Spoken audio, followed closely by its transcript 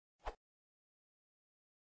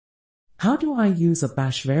How do I use a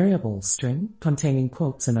bash variable string containing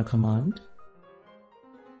quotes in a command?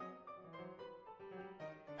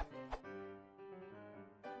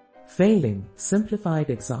 Failing,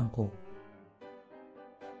 simplified example.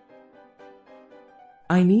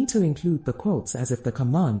 I need to include the quotes as if the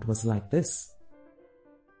command was like this.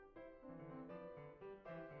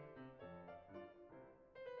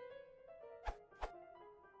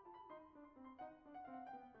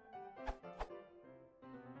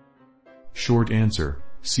 Short answer,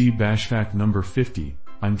 see bash fact number 50.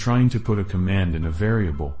 I'm trying to put a command in a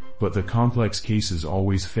variable, but the complex cases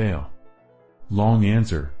always fail. Long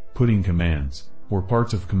answer, putting commands, or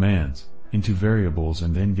parts of commands, into variables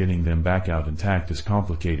and then getting them back out intact is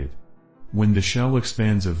complicated. When the shell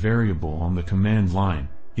expands a variable on the command line,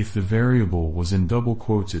 if the variable was in double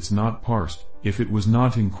quotes it's not parsed. If it was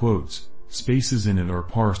not in quotes, spaces in it are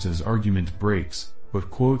parsed as argument breaks, but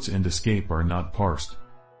quotes and escape are not parsed.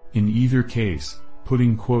 In either case,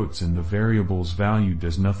 putting quotes in the variable's value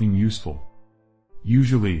does nothing useful.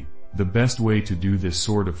 Usually, the best way to do this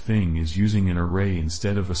sort of thing is using an array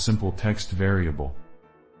instead of a simple text variable.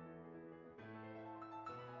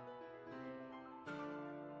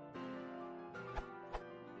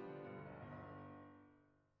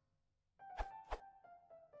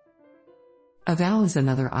 Eval is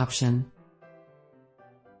another option.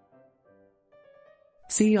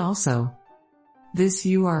 See also this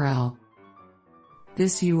URL.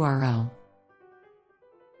 This URL.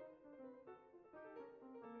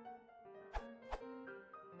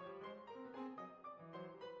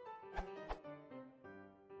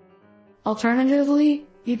 Alternatively,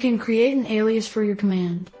 you can create an alias for your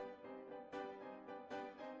command.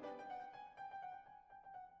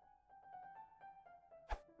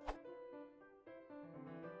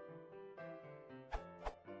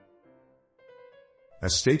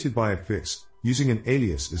 As stated by Fix, using an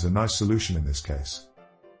alias is a nice solution in this case.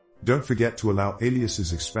 Don't forget to allow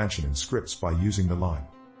aliases expansion in scripts by using the line.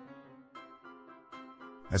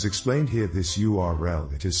 As explained here, this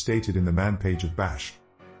URL, it is stated in the man page of bash.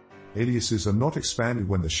 Aliases are not expanded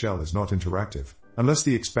when the shell is not interactive, unless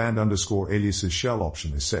the expand _ aliases shell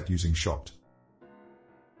option is set using shopt.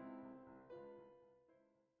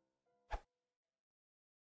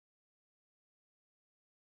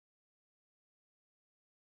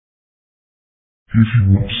 If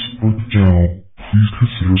you want to support the channel, please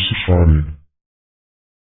consider subscribing.